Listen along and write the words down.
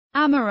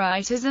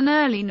Amorite is an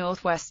early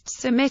Northwest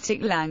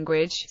Semitic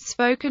language,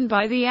 spoken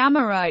by the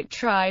Amorite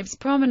tribes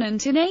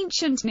prominent in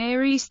ancient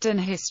Near Eastern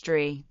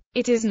history.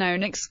 It is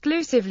known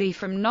exclusively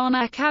from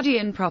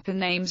non-Akkadian proper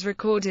names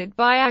recorded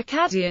by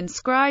Akkadian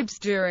scribes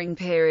during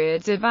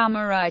periods of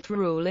Amorite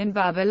rule in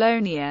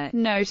Babylonia,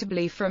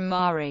 notably from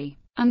Mari,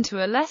 and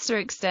to a lesser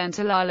extent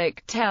Alalik,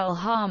 Tel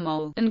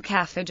Harmol, and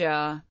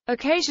Kathajar.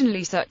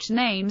 Occasionally such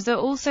names are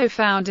also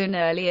found in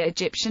early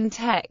Egyptian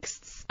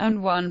texts,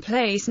 and one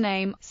place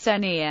name,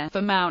 Senir,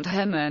 for Mount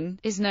Hermon,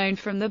 is known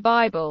from the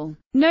Bible.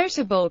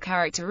 Notable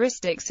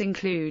characteristics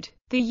include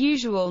the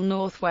usual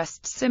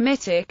Northwest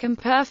Semitic and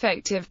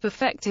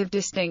perfective-perfective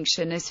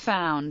distinction is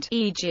found,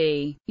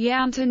 e.g.,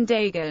 Yantan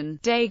Dagon,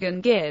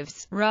 Dagon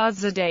gives,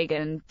 Raza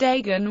Dagon,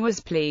 Dagon was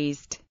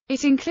pleased.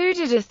 It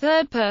included a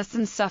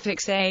third-person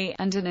suffix a,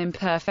 and an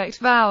imperfect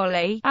vowel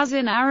a, as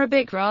in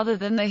Arabic rather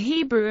than the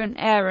Hebrew and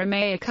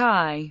Aramaic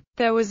I.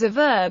 There was a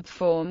verb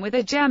form with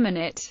a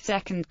geminate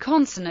second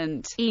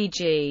consonant,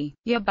 e.g.,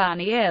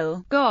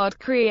 Yabaniel, God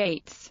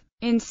creates.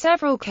 In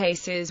several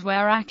cases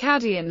where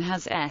Akkadian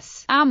has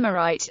s,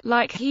 Amorite,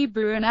 like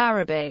Hebrew and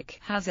Arabic,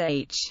 has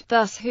h,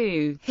 thus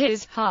who,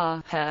 his,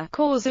 ha, her,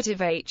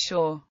 causative h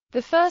or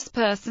the first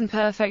person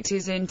perfect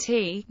is in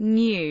t,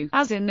 new,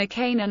 as in the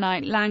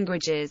Canaanite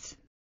languages.